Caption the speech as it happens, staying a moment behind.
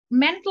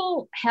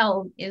mental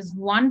health is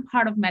one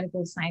part of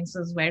medical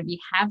sciences where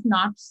we have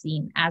not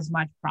seen as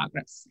much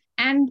progress.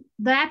 And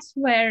that's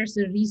where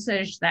the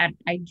research that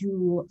I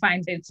do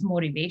finds its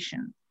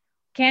motivation.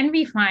 Can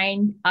we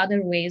find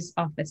other ways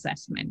of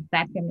assessment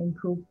that can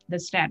improve the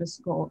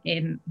status quo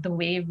in the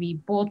way we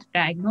both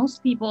diagnose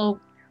people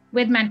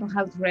with mental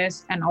health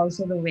risk and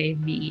also the way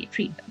we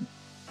treat them?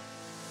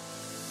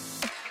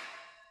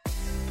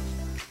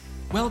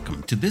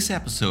 Welcome to this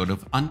episode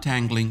of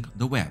Untangling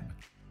the Web,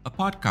 a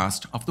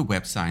podcast of the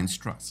Web Science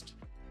Trust.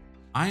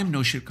 I am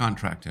Noshir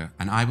Contractor,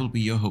 and I will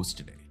be your host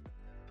today.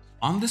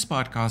 On this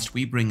podcast,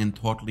 we bring in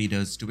thought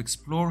leaders to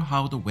explore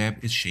how the web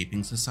is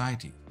shaping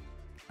society,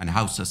 and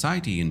how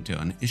society in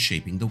turn is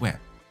shaping the web.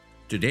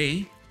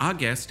 Today, our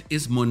guest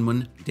is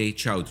Munmun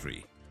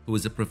Choudhury, who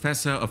is a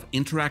professor of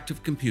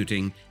interactive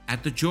computing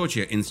at the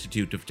Georgia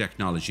Institute of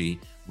Technology,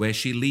 where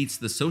she leads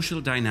the Social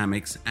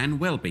Dynamics and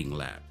Wellbeing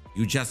Lab.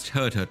 You just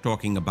heard her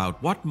talking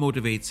about what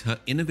motivates her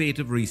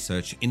innovative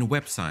research in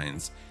web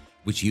science,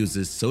 which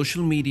uses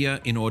social media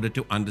in order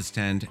to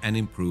understand and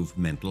improve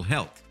mental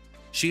health.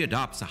 She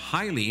adopts a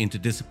highly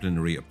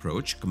interdisciplinary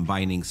approach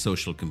combining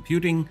social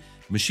computing,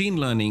 machine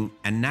learning,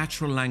 and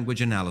natural language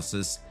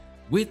analysis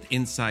with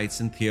insights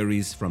and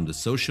theories from the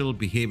social,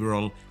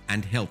 behavioral,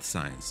 and health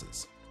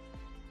sciences.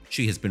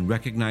 She has been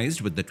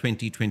recognized with the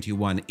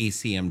 2021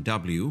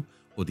 ACMW,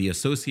 or the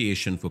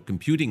Association for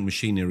Computing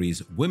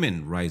Machinery's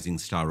Women Rising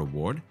Star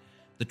Award,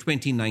 the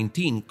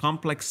 2019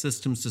 Complex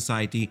Systems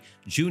Society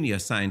Junior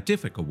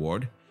Scientific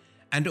Award,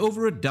 and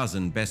over a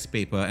dozen Best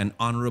Paper and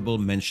Honorable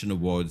Mention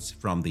Awards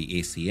from the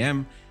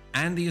ACM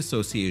and the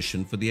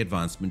Association for the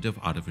Advancement of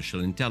Artificial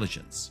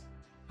Intelligence.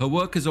 Her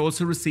work has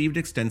also received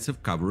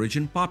extensive coverage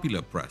in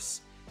popular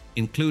press,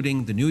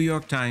 including the New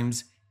York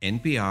Times,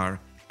 NPR,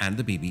 and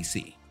the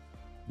BBC.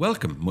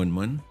 Welcome,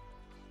 Munmun.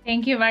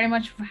 Thank you very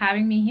much for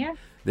having me here.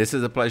 This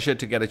is a pleasure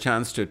to get a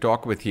chance to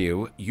talk with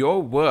you.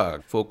 Your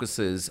work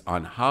focuses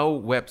on how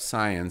web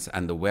science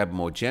and the web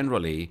more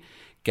generally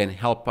can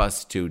help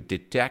us to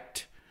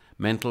detect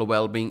mental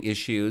well-being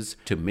issues,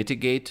 to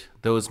mitigate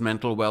those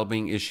mental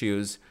well-being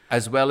issues,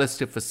 as well as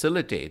to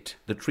facilitate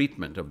the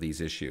treatment of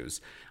these issues.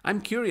 I'm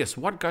curious,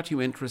 what got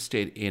you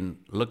interested in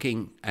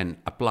looking and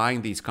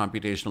applying these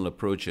computational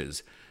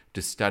approaches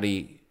to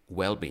study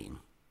well-being?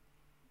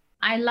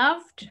 I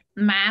loved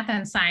math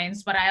and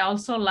science, but I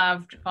also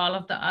loved all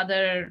of the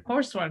other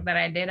coursework that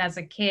I did as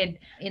a kid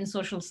in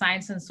social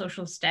science and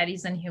social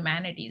studies and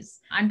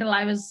humanities. Until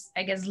I was,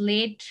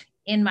 late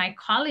in my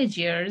college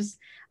years,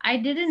 I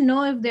didn't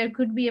know if there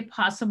could be a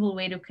possible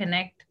way to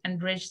connect and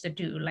bridge the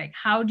two. Like,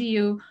 how do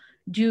you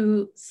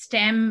do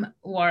STEM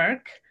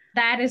work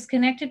that is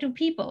connected to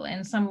people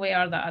in some way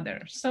or the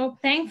other? So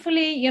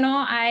thankfully,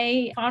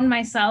 I found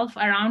myself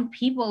around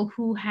people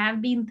who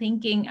have been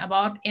thinking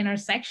about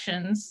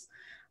intersections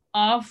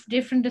of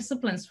different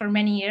disciplines for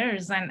many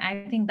years. And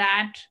I think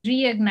that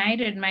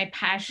reignited my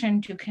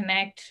passion to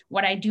connect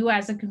what I do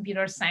as a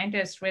computer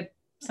scientist with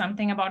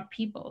something about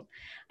people.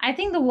 I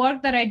think the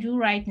work that I do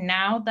right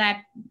now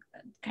that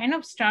kind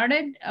of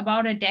started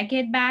about a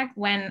decade back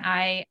when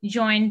I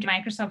joined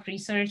Microsoft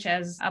Research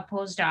as a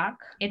postdoc.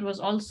 It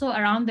was also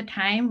around the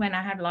time when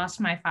I had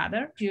lost my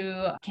father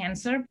to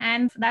cancer.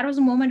 And that was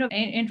a moment of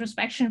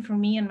introspection for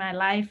me in my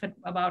life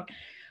about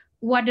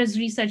what does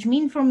research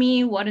mean for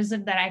me? What is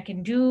it that I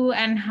can do?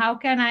 And how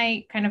can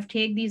I kind of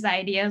take these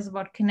ideas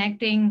about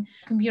connecting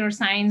computer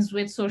science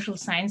with social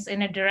science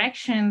in a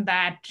direction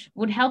that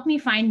would help me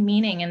find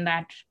meaning in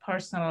that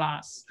personal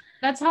loss?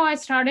 That's how I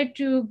started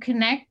to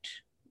connect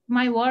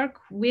my work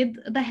with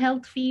the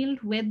health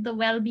field, with the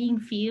well-being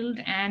field.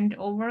 And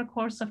over a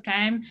course of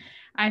time,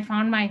 I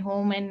found my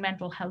home in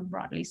mental health,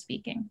 broadly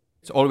speaking.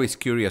 It's always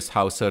curious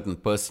how certain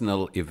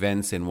personal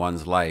events in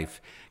one's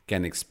life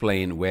can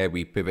explain where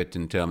we pivot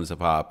in terms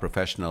of our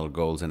professional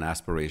goals and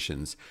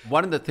aspirations.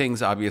 One of the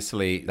things,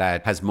 obviously,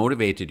 that has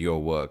motivated your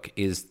work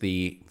is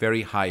the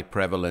very high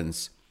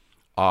prevalence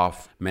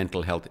of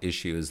mental health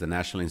issues. The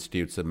National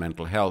Institutes of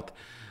Mental Health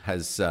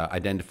has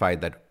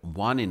identified that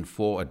 1 in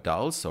 4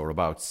 adults, or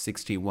about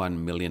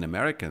 61 million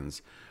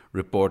Americans,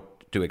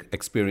 report to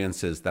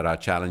experiences that are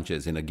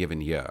challenges in a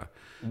given year.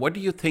 What do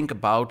you think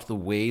about the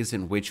ways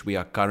in which we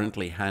are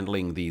currently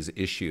handling these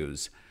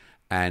issues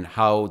and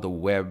how the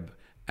web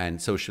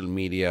and social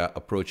media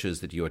approaches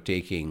that you are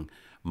taking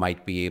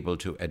might be able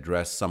to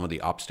address some of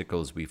the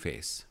obstacles we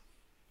face?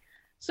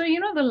 So,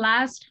 the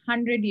last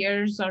 100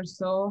 years or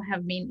so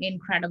have been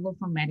incredible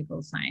for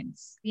medical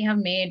science. We have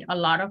made a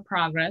lot of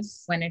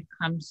progress when it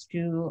comes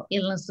to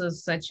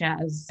illnesses such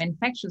as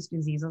infectious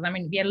diseases. I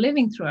mean, we are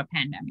living through a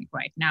pandemic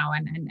right now.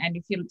 And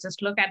if you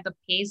just look at the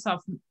pace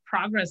of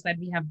progress that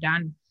we have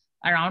done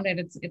around it,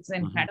 it's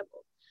incredible.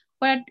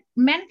 But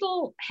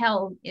mental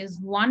health is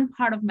one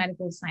part of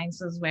medical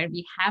sciences where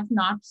we have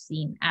not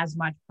seen as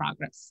much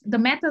progress. The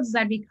methods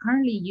that we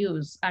currently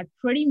use are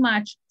pretty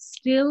much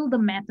still the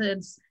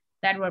methods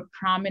that were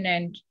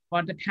prominent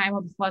for the time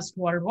of the First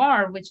World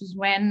War, which is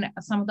when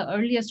some of the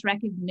earliest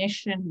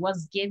recognition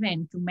was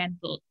given to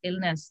mental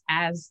illness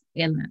as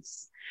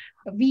illness.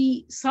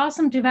 We saw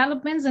some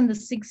developments in the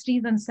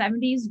 60s and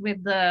 70s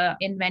with the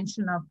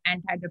invention of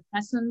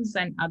antidepressants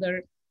and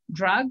other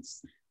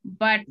drugs.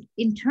 But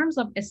in terms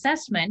of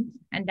assessment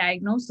and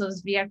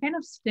diagnosis, we are kind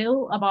of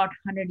still about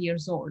 100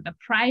 years old. The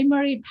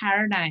primary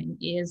paradigm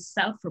is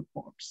self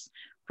reports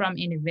from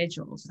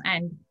individuals.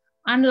 And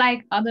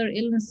unlike other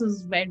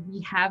illnesses where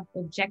we have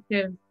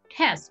objective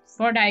tests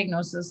for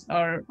diagnosis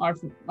or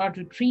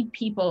to treat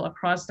people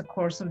across the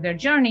course of their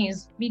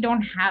journeys, we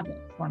don't have it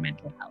for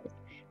mental health.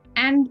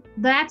 And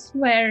that's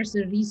where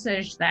the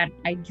research that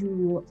I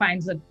do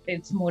finds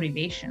its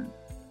motivation.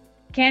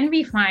 Can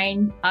we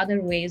find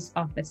other ways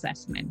of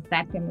assessment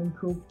that can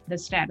improve the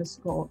status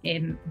quo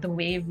in the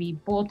way we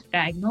both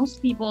diagnose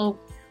people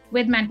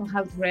with mental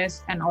health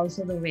risk and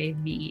also the way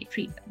we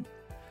treat them?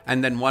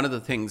 And then one of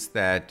the things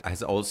that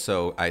has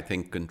also, I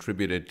think,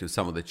 contributed to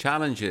some of the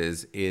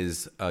challenges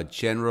is a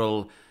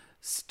general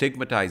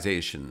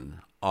stigmatization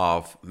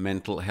of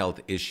mental health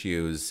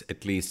issues,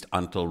 at least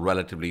until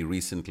relatively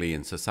recently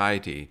in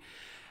society.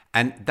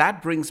 And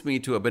that brings me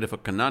to a bit of a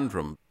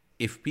conundrum.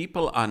 If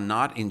people are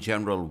not in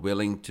general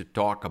willing to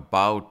talk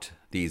about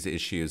these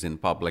issues in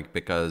public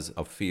because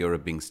of fear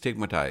of being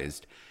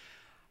stigmatized,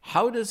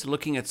 how does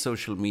looking at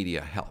social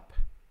media help?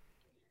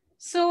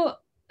 So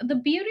the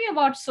beauty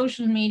about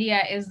social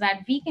media is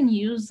that we can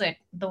use it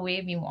the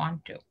way we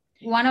want to.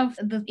 One of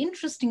the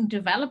interesting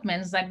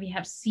developments that we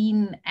have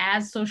seen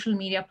as social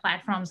media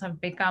platforms have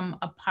become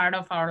a part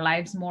of our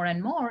lives more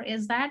and more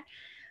is that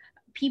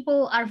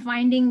people are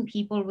finding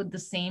people with the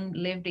same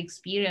lived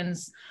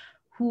experience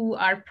who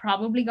are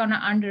probably going to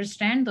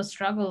understand the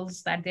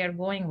struggles that they're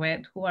going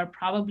with, who are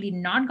probably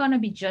not going to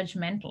be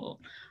judgmental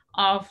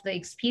of the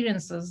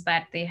experiences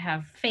that they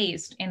have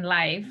faced in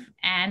life,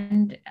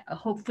 and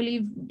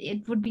hopefully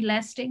it would be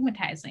less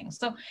stigmatizing.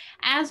 So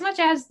as much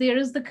as there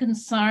is the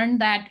concern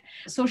that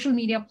social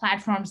media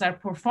platforms are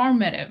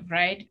performative,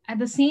 right, at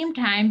the same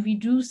time we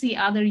do see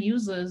other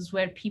uses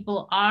where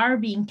people are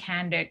being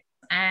candid,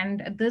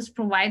 and this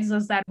provides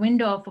us that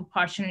window of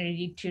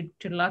opportunity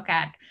to look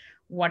at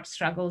what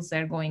struggles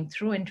they're going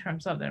through in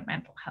terms of their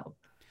mental health.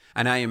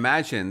 And I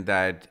imagine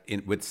that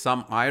with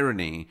some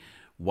irony,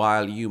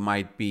 while you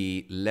might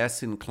be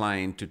less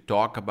inclined to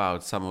talk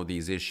about some of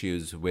these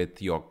issues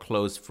with your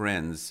close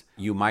friends,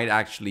 you might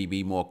actually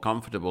be more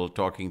comfortable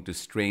talking to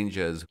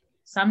strangers.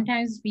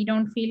 Sometimes we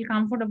don't feel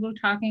comfortable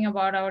talking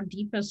about our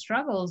deepest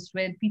struggles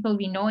with people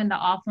we know in the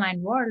offline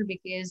world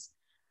because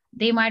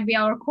they might be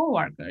our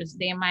coworkers,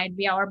 they might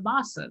be our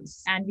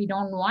bosses, and we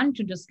don't want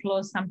to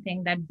disclose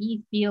something that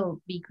we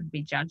feel we could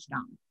be judged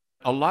on.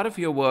 A lot of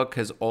your work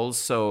has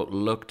also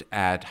looked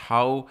at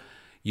how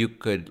you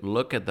could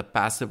look at the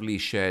passively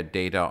shared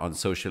data on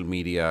social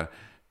media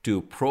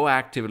to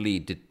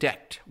proactively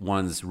detect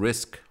one's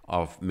risk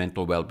of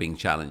mental well-being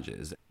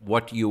challenges.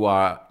 What you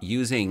are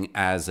using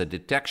as a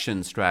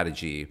detection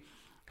strategy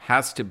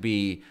has to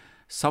be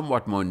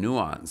somewhat more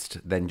nuanced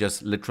than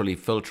just literally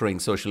filtering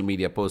social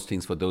media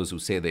postings for those who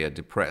say they are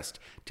depressed.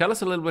 Tell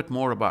us a little bit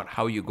more about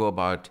how you go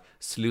about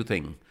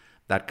sleuthing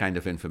that kind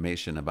of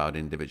information about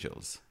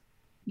individuals.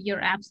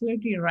 You're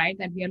absolutely right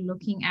that we are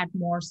looking at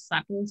more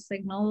subtle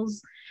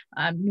signals,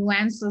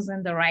 nuances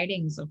in the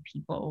writings of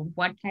people,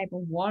 what type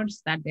of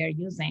words that they're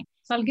using.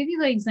 So I'll give you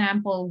the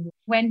example.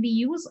 When we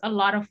use a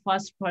lot of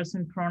first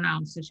person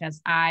pronouns, such as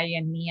I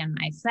and me and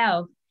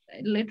myself,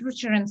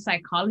 literature in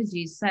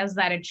psychology says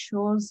that it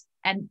shows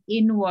an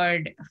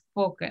inward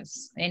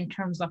focus in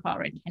terms of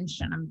our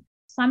attention.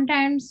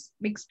 Sometimes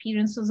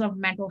experiences of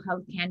mental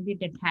health can be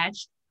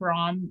detached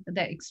from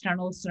the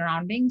external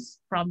surroundings,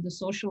 from the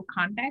social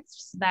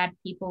contexts that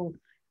people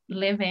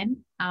live in,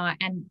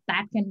 and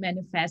that can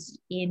manifest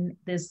in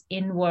this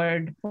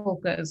inward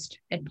focused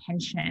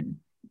attention.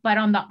 But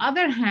on the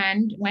other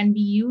hand, when we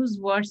use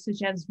words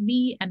such as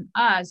we and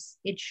us,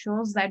 it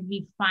shows that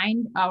we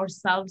find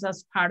ourselves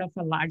as part of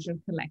a larger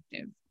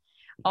collective.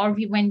 Or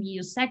when we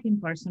use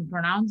second person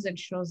pronouns, it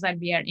shows that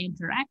we are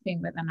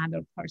interacting with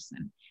another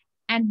person.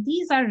 And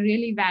these are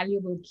really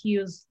valuable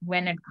cues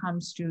when it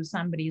comes to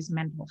somebody's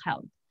mental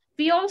health.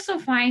 We also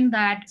find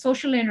that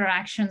social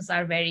interactions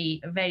are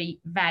very, very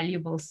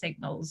valuable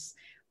signals.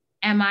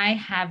 Am I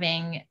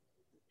having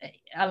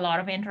a lot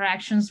of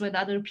interactions with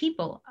other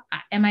people?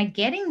 Am I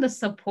getting the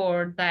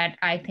support that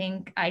I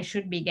think I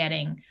should be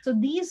getting? So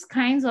these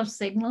kinds of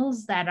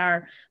signals that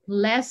are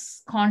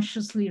less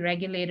consciously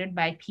regulated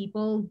by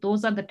people,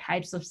 those are the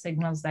types of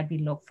signals that we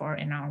look for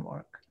in our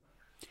work.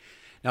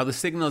 Now, the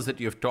signals that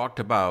you've talked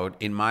about,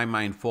 in my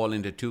mind, fall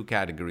into two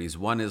categories.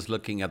 One is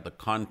looking at the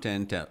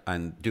content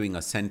and doing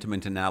a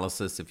sentiment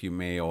analysis, if you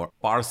may, or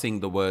parsing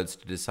the words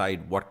to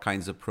decide what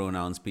kinds of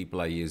pronouns people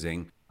are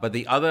using. But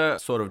the other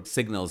sort of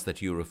signals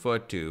that you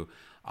referred to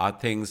are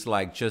things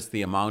like just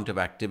the amount of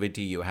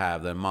activity you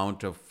have, the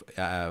amount of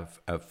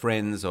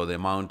friends, or the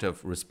amount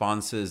of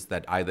responses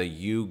that either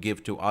you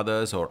give to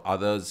others or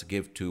others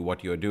give to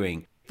what you're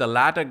doing. The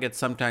latter gets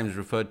sometimes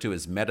referred to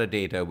as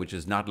metadata, which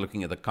is not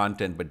looking at the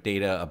content, but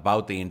data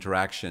about the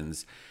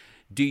interactions.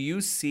 Do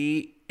you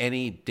see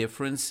any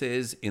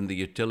differences in the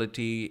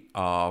utility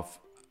of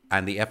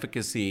and the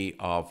efficacy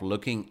of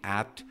looking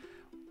at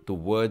the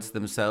words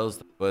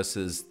themselves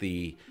versus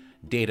the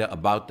data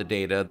about the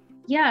data?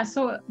 Yeah,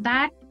 so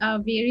that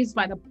varies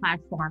by the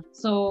platform.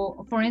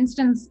 So, for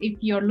instance, if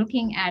you're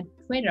looking at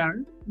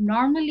Twitter,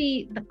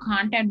 normally the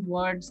content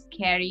words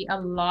carry a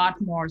lot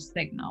more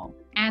signal.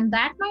 And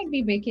that might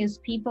be because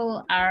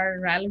people are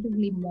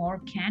relatively more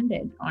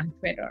candid on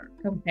Twitter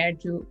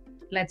compared to,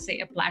 let's say,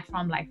 a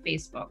platform like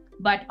Facebook.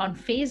 But on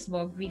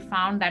Facebook, we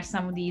found that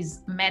some of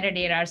these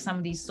metadata, some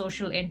of these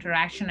social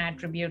interaction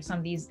attributes, some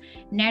of these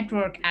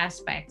network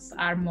aspects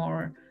are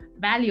more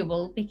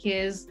valuable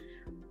because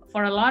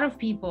for a lot of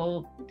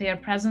people, their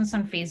presence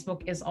on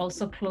Facebook is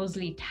also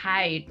closely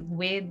tied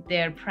with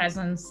their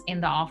presence in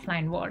the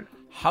offline world.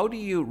 How do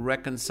you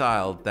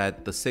reconcile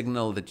that the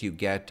signal that you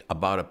get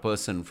about a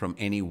person from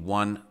any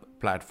one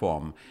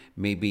platform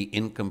may be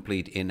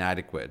incomplete,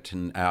 inadequate?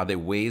 And are there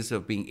ways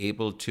of being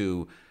able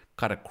to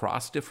cut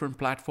across different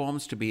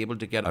platforms to be able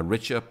to get a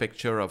richer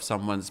picture of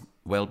someone's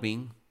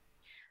well-being?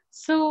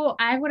 So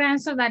I would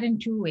answer that in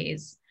two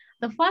ways.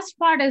 The first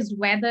part is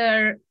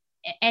whether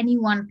any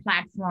one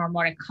platform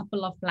or a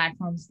couple of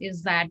platforms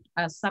is that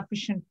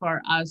sufficient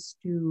for us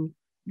to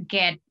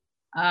get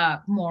a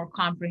more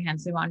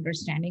comprehensive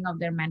understanding of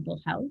their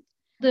mental health.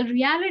 The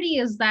reality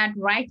is that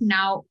right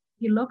now,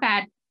 you look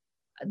at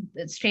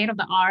the state of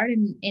the art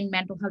in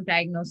mental health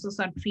diagnosis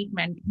or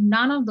treatment,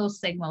 none of those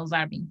signals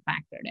are being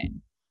factored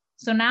in.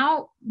 So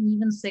now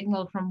even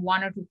signal from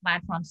one or two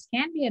platforms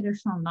can be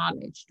additional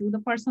knowledge to the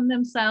person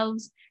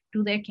themselves,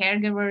 to their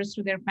caregivers,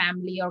 to their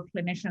family or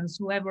clinicians,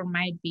 whoever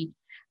might be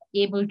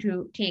able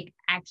to take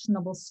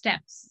actionable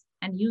steps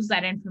and use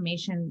that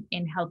information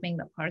in helping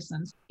the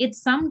persons.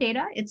 It's some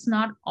data, it's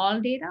not all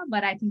data,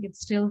 but I think it's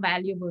still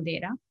valuable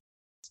data.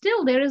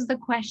 Still, there is the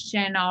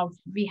question of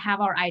we have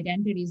our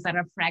identities that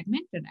are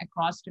fragmented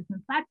across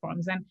different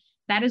platforms, and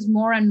that is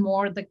more and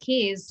more the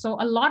case. So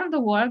a lot of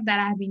the work that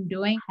I've been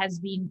doing has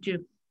been to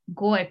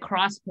go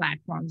across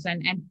platforms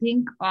and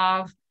think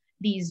of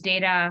these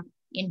data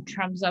in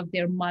terms of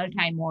their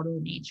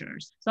multimodal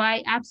natures. So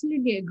I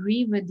absolutely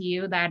agree with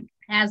you that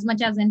as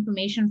much as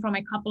information from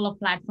a couple of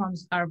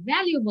platforms are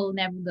valuable,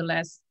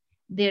 nevertheless,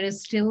 there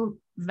is still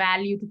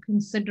value to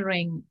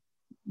considering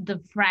the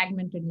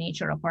fragmented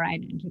nature of our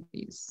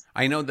identities.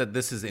 I know that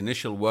this is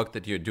initial work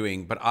that you're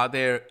doing, but are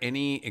there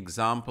any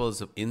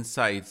examples of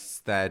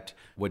insights that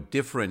were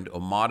different or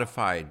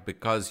modified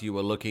because you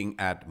were looking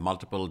at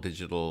multiple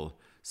digital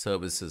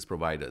services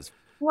providers?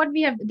 What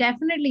we have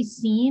definitely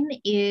seen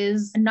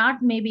is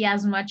not maybe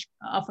as much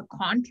of a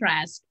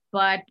contrast,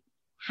 but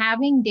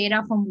having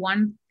data from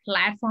one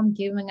platform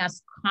giving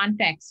us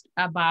context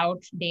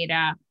about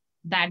data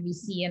that we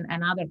see in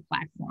other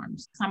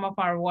platforms. Some of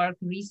our work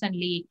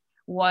recently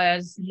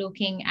was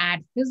looking at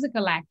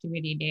physical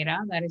activity data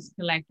that is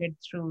collected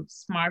through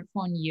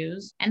smartphone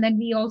use. And then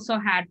we also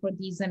had, for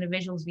these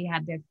individuals, we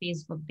had their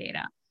Facebook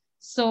data.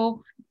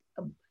 So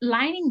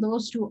lining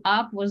those two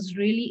up was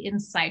really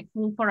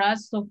insightful for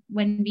us. So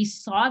when we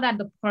saw that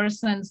the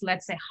person's,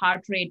 let's say,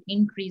 heart rate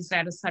increased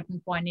at a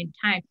certain point in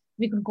time,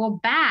 we could go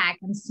back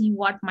and see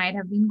what might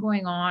have been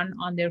going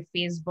on their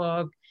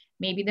Facebook.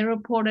 Maybe they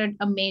reported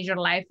a major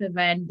life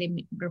event.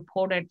 They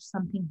reported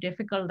something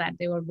difficult that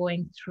they were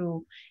going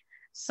through.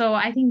 So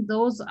I think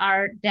those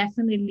are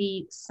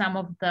definitely some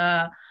of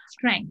the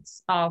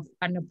strengths of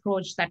an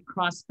approach that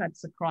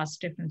cross-cuts across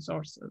different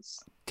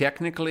sources.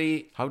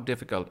 Technically, how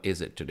difficult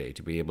is it today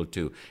to be able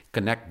to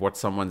connect what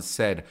someone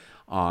said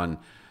on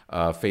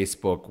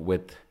Facebook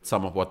with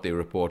some of what they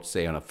report,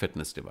 say, on a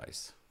fitness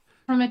device?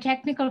 From a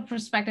technical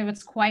perspective,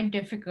 it's quite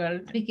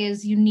difficult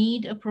because you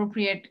need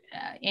appropriate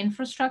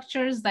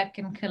infrastructures that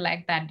can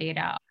collect that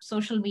data.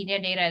 Social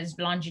media data is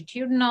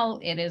longitudinal.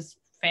 It is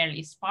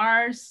fairly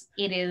sparse.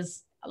 It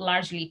is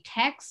largely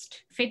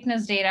text.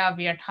 Fitness data,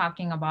 we are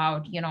talking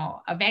about,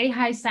 a very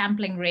high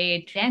sampling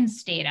rate,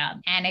 dense data.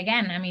 And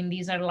again, I mean,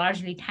 these are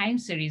largely time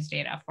series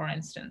data, for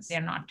instance. They're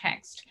not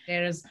text.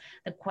 There is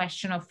the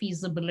question of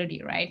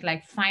feasibility, right?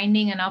 Like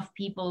finding enough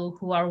people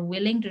who are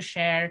willing to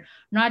share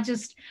not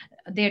just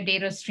their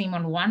data stream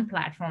on one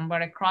platform,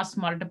 but across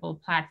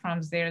multiple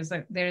platforms. There is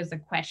a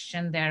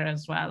question there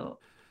as well.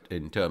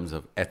 In terms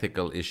of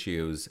ethical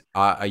issues,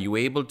 are you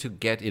able to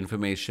get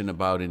information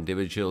about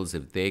individuals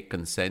if they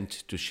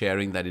consent to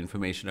sharing that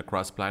information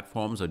across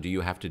platforms, or do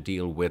you have to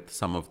deal with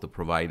some of the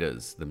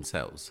providers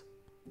themselves?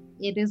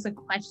 It is a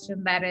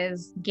question that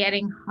is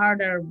getting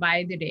harder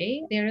by the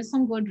day. There is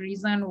some good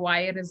reason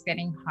why it is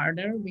getting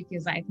harder,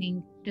 because I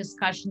think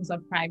discussions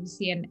of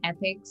privacy and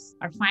ethics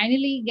are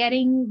finally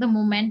getting the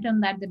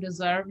momentum that they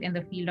deserve in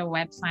the field of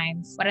web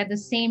science. But at the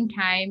same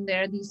time,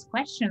 there are these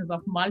questions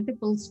of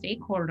multiple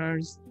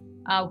stakeholders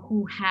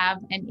who have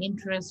an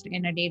interest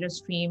in a data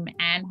stream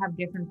and have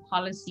different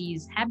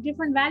policies, have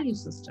different value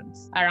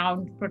systems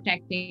around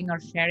protecting or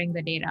sharing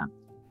the data.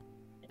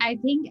 I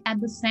think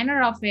at the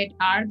center of it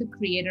are the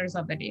creators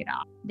of the data.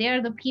 They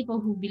are the people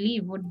who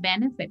believe would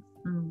benefit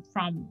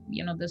from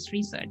this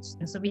research.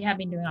 And so we have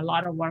been doing a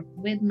lot of work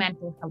with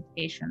mental health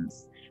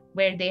patients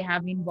where they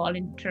have been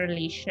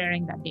voluntarily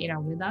sharing that data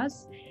with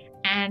us.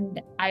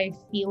 And I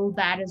feel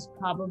that is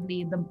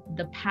probably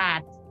the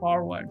path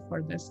forward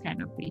for this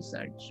kind of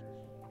research.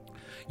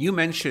 You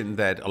mentioned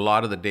that a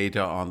lot of the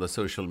data on the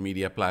social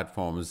media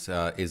platforms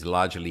is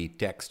largely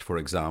text, for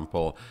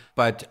example.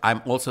 But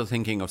I'm also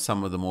thinking of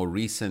some of the more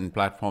recent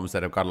platforms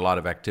that have got a lot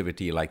of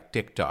activity, like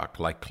TikTok,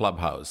 like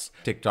Clubhouse.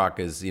 TikTok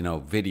is,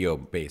 video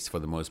based for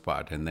the most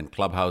part, and then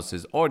Clubhouse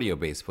is audio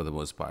based for the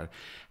most part.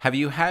 Have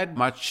you had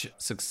much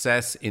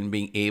success in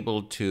being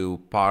able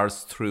to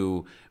parse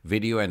through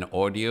video and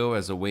audio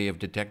as a way of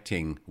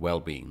detecting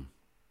well-being?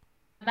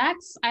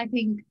 That's, I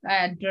think,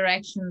 a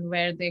direction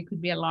where there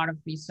could be a lot of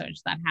research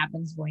that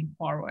happens going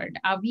forward.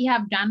 We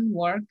have done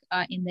work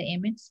in the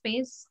image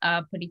space,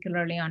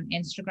 particularly on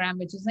Instagram,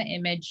 which is an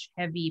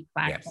image-heavy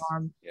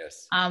platform.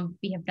 Yes.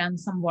 We have done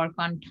some work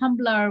on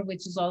Tumblr,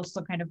 which is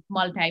also kind of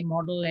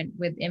multimodal and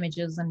with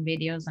images and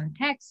videos and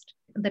text.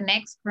 The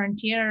next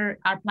frontier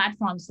are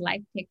platforms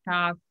like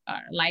TikTok,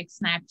 like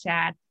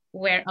Snapchat,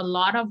 where a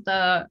lot of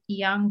the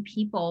young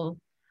people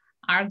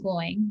are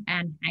going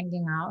and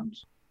hanging out.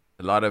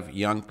 A lot of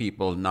young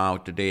people now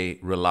today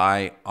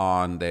rely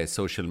on their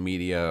social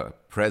media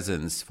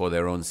presence for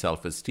their own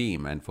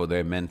self-esteem and for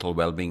their mental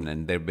well-being.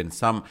 And there have been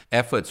some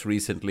efforts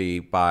recently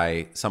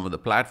by some of the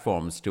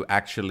platforms to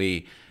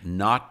actually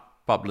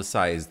not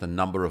publicize the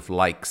number of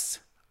likes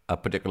a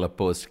particular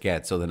post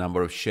gets or the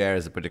number of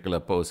shares a particular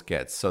post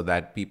gets, so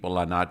that people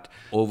are not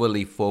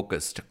overly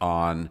focused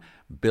on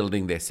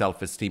building their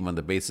self-esteem on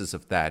the basis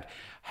of that.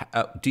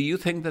 Do you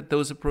think that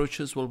those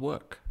approaches will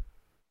work?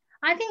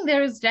 I think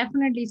there is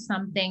definitely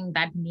something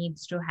that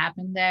needs to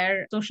happen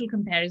there. Social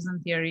comparison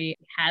theory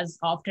has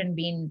often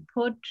been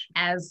put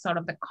as sort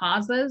of the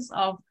causes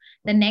of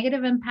the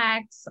negative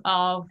impacts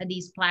of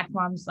these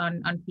platforms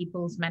on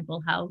people's mental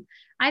health.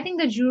 I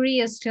think the jury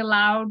is still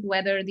out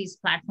whether these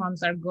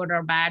platforms are good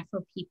or bad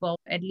for people.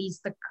 At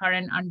least the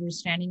current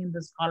understanding in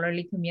the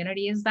scholarly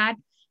community is that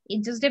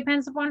it just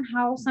depends upon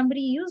how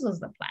somebody uses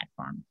the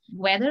platform.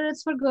 Whether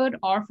it's for good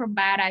or for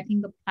bad, I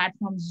think the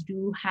platforms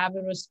do have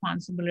a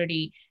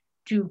responsibility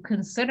to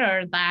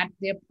consider that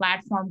their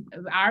platform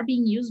are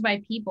being used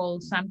by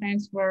people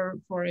sometimes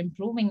for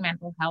improving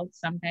mental health,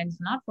 sometimes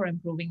not for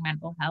improving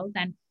mental health,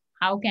 and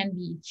how can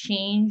we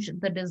change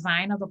the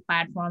design of the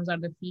platforms or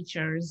the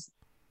features.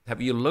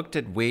 Have you looked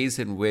at ways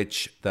in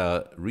which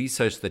the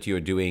research that you're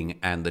doing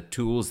and the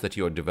tools that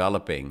you're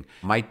developing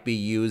might be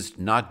used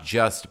not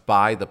just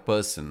by the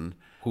person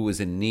who is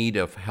in need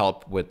of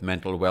help with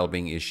mental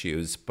well-being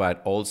issues,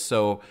 but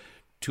also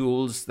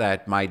tools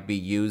that might be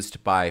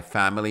used by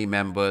family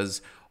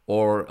members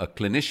or a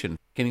clinician?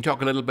 Can you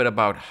talk a little bit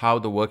about how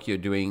the work you're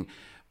doing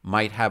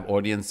might have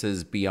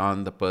audiences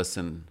beyond the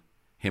person,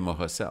 him or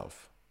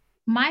herself?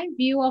 My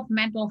view of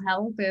mental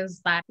health is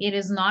that it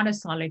is not a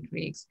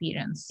solitary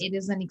experience. It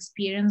is an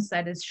experience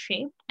that is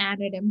shaped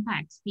and it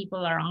impacts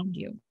people around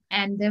you.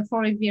 And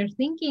therefore, if we are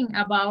thinking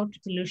about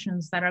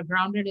solutions that are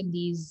grounded in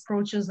these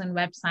approaches in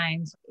web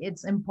science,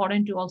 it's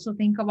important to also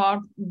think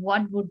about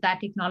what would that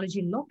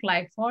technology look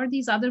like for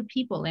these other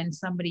people in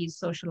somebody's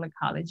social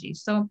ecology.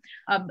 So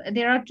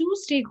there are two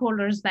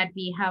stakeholders that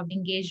we have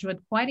engaged with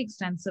quite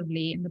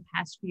extensively in the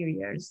past few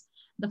years.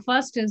 The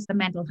first is the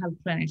mental health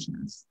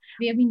clinicians.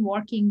 We have been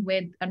working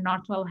with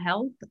Northwell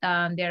Health.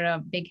 They're a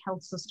big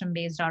health system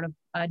based out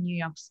of New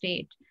York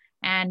State.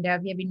 And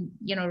we have been,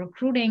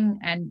 recruiting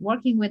and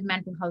working with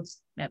mental health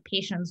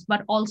patients,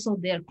 but also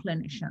their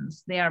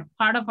clinicians. They are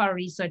part of our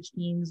research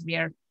teams. We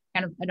are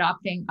kind of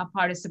adopting a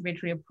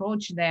participatory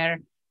approach there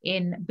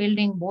in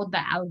building both the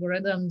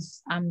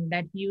algorithms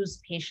that use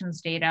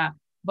patients' data,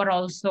 but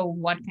also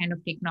what kind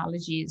of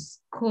technologies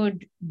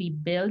could be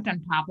built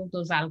on top of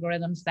those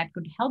algorithms that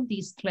could help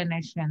these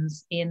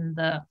clinicians in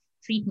the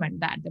treatment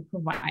that they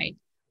provide.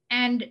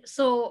 And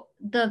so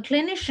the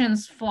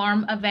clinicians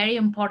form a very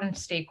important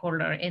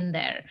stakeholder in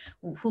there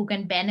who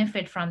can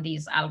benefit from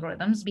these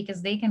algorithms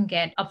because they can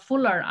get a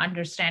fuller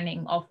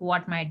understanding of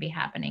what might be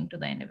happening to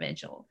the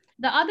individual.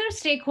 The other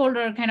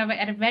stakeholder, kind of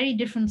at a very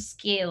different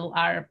scale,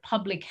 are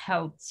public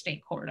health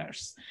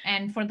stakeholders.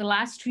 And for the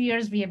last 2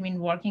 years, we have been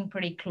working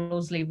pretty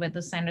closely with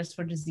the Centers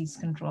for Disease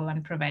Control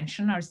and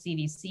Prevention, or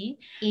CDC,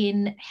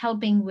 in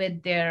helping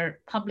with their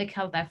public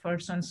health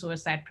efforts on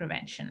suicide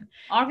prevention.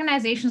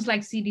 Organizations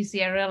like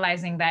CDC are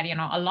realizing that,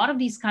 a lot of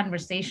these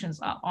conversations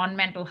on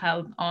mental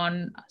health,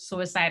 on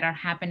suicide are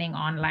happening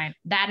online.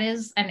 That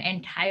is an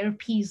entire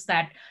piece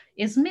that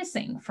is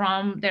missing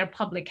from their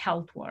public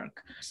health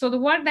work. So the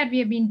work that we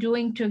have been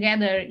doing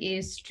together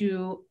is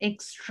to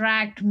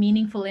extract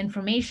meaningful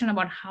information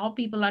about how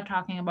people are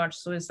talking about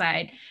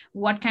suicide,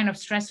 what kind of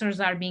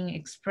stressors are being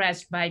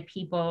expressed by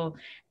people.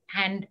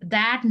 And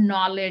that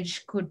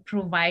knowledge could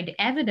provide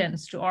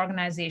evidence to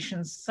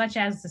organizations such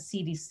as the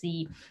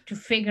CDC to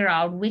figure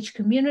out which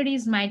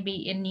communities might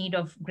be in need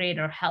of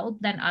greater help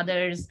than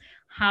others.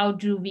 How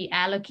do we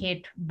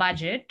allocate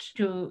budget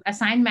to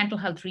assign mental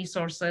health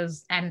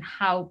resources, and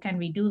how can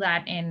we do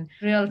that in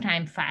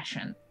real-time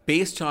fashion?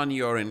 Based on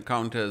your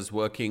encounters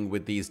working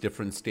with these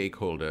different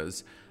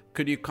stakeholders,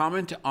 Could you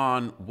comment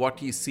on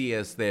what you see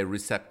as their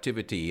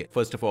receptivity?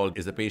 First of all,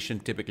 is the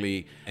patient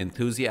typically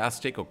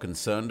enthusiastic or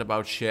concerned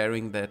about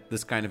sharing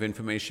this kind of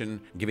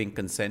information, giving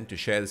consent to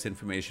share this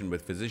information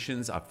with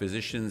physicians? Are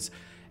physicians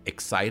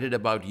excited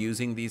about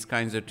using these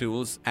kinds of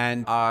tools?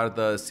 And are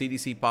the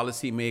CDC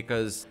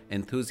policymakers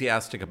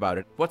enthusiastic about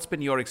it? What's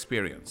been your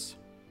experience?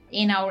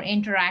 In our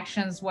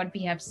interactions, what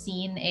we have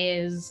seen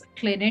is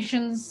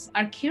clinicians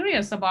are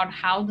curious about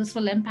how this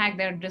will impact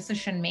their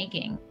decision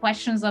making.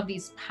 Questions of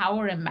these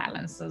power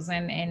imbalances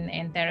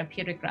in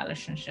therapeutic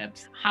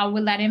relationships. How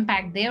will that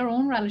impact their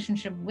own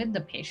relationship with the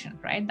patient,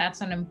 right?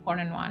 That's an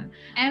important one.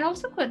 And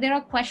also, there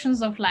are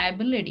questions of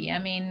liability. I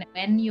mean,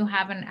 when you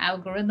have an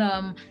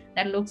algorithm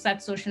that looks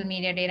at social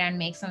media data and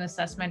makes an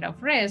assessment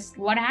of risk,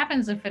 what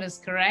happens if it is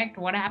correct?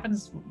 What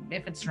happens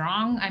if it's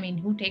wrong? I mean,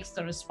 who takes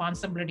the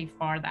responsibility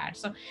for that?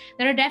 So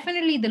there are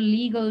definitely the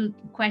legal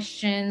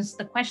questions,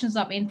 the questions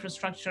of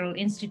infrastructural,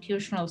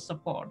 institutional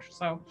support.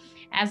 So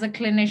as a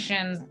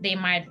clinician, they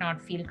might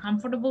not feel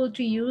comfortable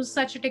to use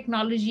such a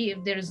technology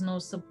if there is no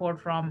support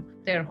from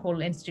their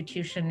whole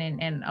institution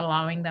in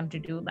allowing them to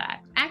do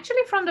that.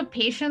 Actually, from the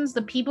patients,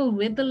 the people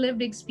with the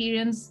lived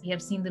experience, we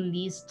have seen the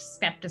least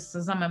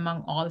skepticism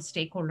among all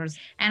stakeholders.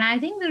 And I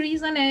think the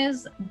reason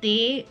is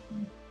they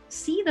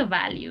see the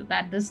value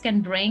that this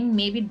can bring,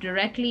 maybe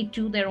directly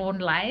to their own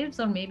lives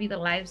or maybe the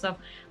lives of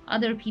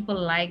other people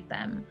like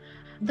them.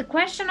 The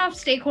question of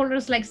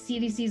stakeholders like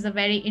CDC is a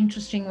very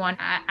interesting one.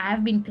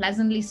 I've been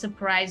pleasantly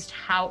surprised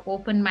how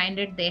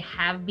open-minded they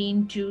have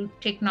been to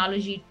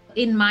technology.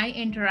 In my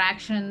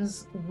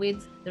interactions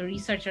with the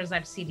researchers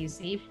at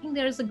CDC, I think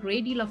there is a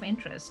great deal of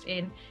interest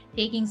in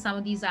taking some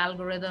of these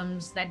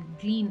algorithms that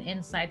glean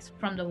insights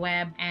from the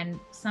web and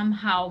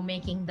somehow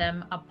making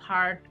them a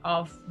part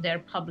of their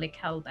public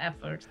health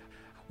efforts.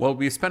 Well,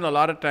 we spent a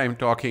lot of time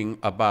talking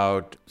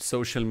about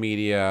social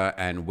media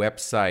and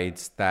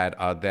websites that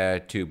are there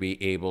to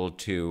be able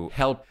to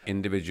help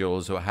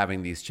individuals who are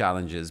having these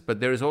challenges.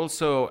 But there is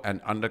also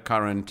an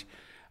undercurrent,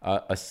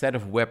 a set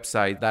of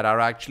websites that are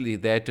actually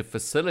there to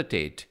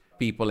facilitate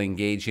people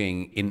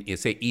engaging in,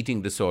 say,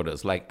 eating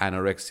disorders like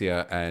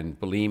anorexia and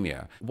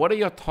bulimia. What are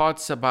your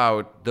thoughts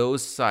about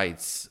those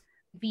sites?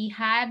 We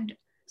had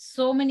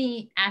so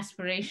many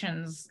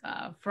aspirations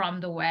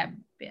from the web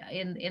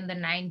in the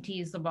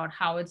 90s about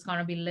how it's going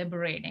to be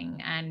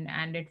liberating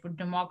and it would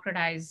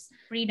democratize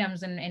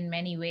freedoms in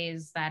many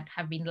ways that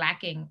have been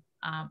lacking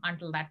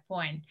until that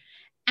point.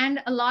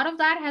 And a lot of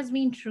that has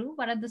been true,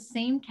 but at the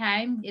same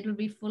time, it'll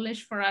be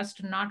foolish for us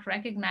to not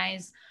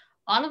recognize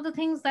all of the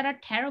things that are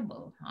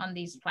terrible on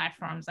these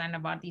platforms and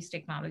about these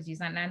technologies.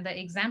 And the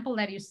example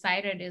that you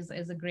cited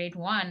is a great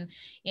one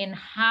in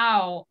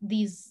how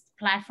these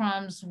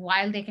platforms,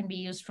 while they can be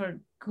used for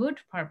good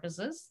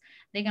purposes,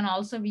 they can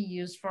also be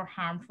used for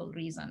harmful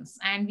reasons.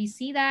 And we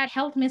see that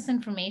health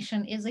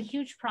misinformation is a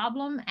huge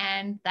problem,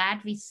 and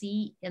that we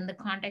see in the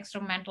context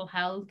of mental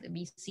health.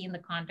 We see in the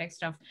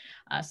context of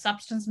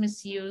substance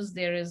misuse.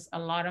 There is a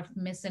lot of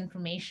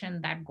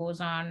misinformation that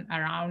goes on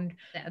around.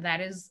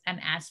 That is an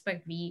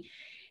aspect we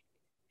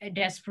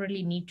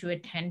desperately need to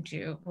attend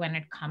to when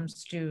it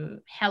comes to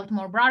health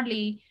more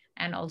broadly,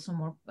 and also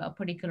more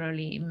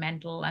particularly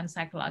mental and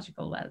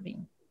psychological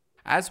well-being.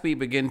 As we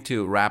begin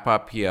to wrap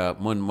up here,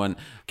 Munmun,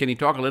 can you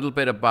talk a little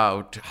bit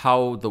about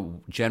how the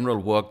general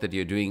work that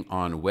you're doing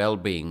on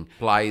well-being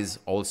applies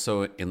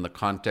also in the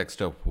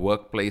context of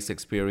workplace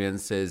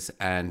experiences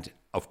and,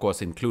 of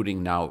course,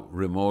 including now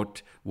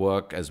remote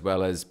work as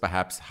well as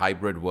perhaps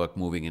hybrid work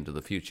moving into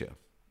the future?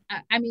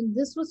 I mean,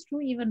 this was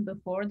true even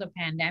before the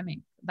pandemic,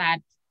 that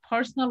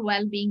personal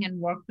well-being and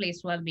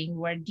workplace well-being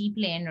were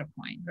deeply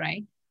intertwined,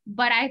 right?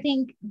 But I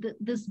think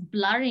this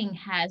blurring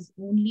has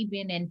only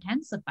been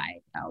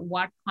intensified.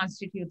 What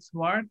constitutes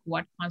work,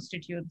 what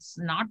constitutes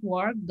not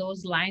work,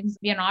 those lines,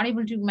 we are not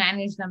able to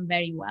manage them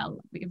very well.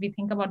 If we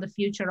think about the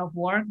future of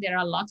work, there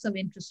are lots of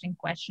interesting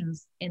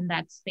questions in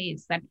that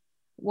space. That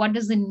what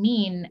does it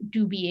mean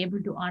to be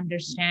able to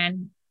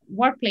understand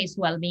workplace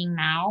well-being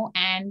now,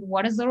 and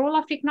what is the role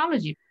of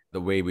technology? The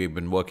way we've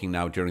been working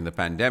now during the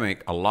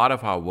pandemic, a lot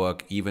of our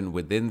work, even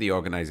within the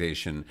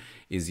organization,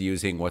 is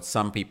using what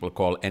some people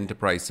call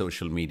enterprise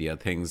social media,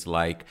 things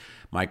like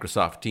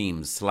Microsoft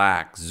Teams,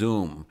 Slack,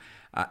 Zoom,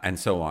 and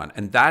so on.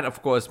 And that,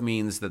 of course,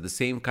 means that the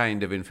same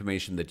kind of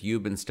information that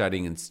you've been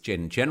studying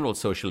in general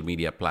social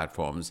media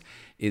platforms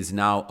is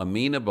now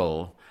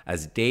amenable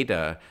as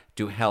data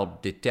to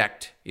help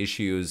detect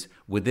issues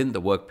within the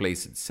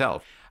workplace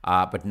itself.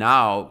 But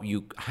now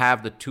you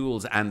have the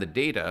tools and the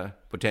data,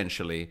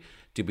 potentially,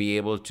 to be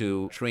able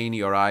to train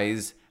your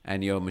eyes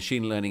and your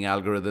machine learning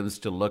algorithms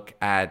to look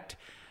at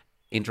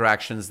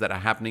interactions that are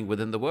happening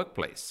within the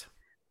workplace.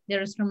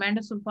 There is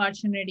tremendous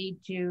opportunity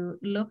to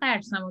look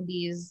at some of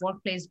these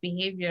workplace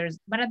behaviors,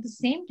 but at the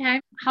same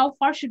time, how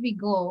far should we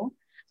go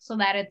so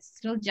that it's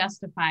still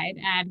justified?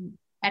 And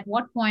at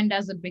what point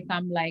does it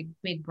become like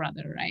Big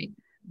Brother, right?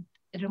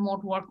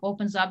 Remote work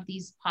opens up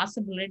these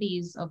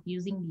possibilities of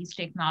using these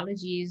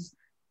technologies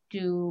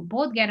to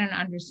both get an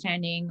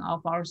understanding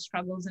of our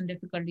struggles and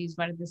difficulties,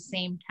 but at the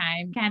same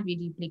time can be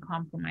deeply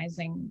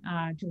compromising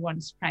to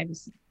one's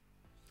privacy.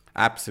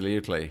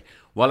 Absolutely.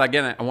 Well,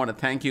 again, I want to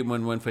thank you,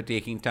 Munmun, for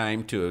taking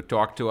time to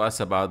talk to us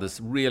about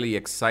this really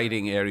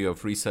exciting area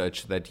of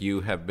research that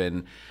you have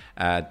been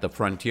at the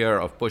frontier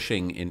of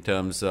pushing in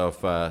terms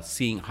of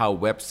seeing how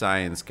web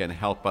science can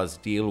help us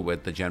deal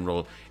with the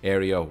general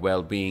area of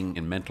well-being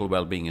and mental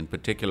well-being in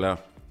particular.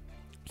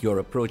 Your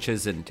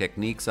approaches and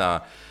techniques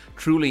are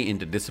truly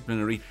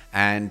interdisciplinary,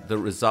 and the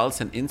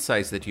results and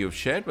insights that you've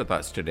shared with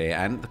us today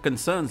and the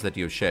concerns that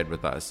you've shared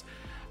with us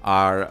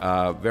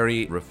are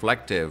very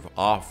reflective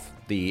of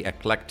the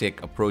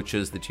eclectic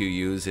approaches that you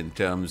use in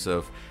terms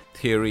of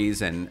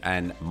theories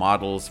and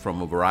models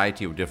from a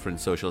variety of different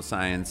social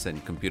science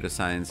and computer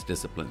science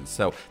disciplines.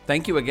 So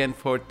thank you again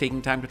for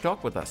taking time to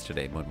talk with us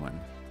today, Munmun.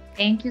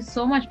 Thank you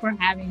so much for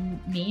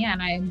having me,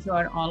 and I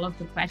enjoyed all of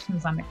the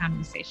questions on the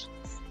conversations.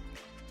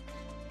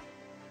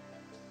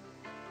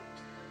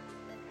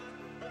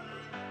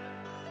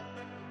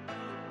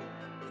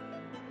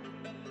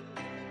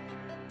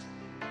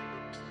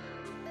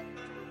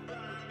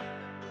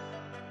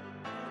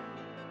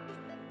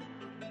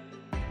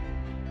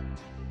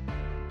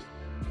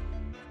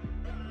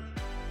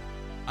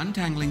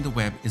 Untangling the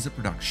Web is a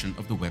production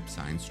of the Web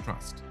Science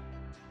Trust.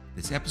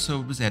 This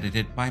episode was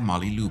edited by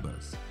Molly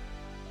Lubers.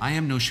 I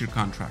am Noshir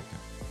Contractor.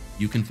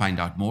 You can find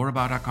out more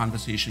about our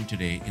conversation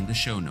today in the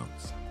show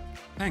notes.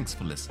 Thanks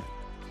for listening.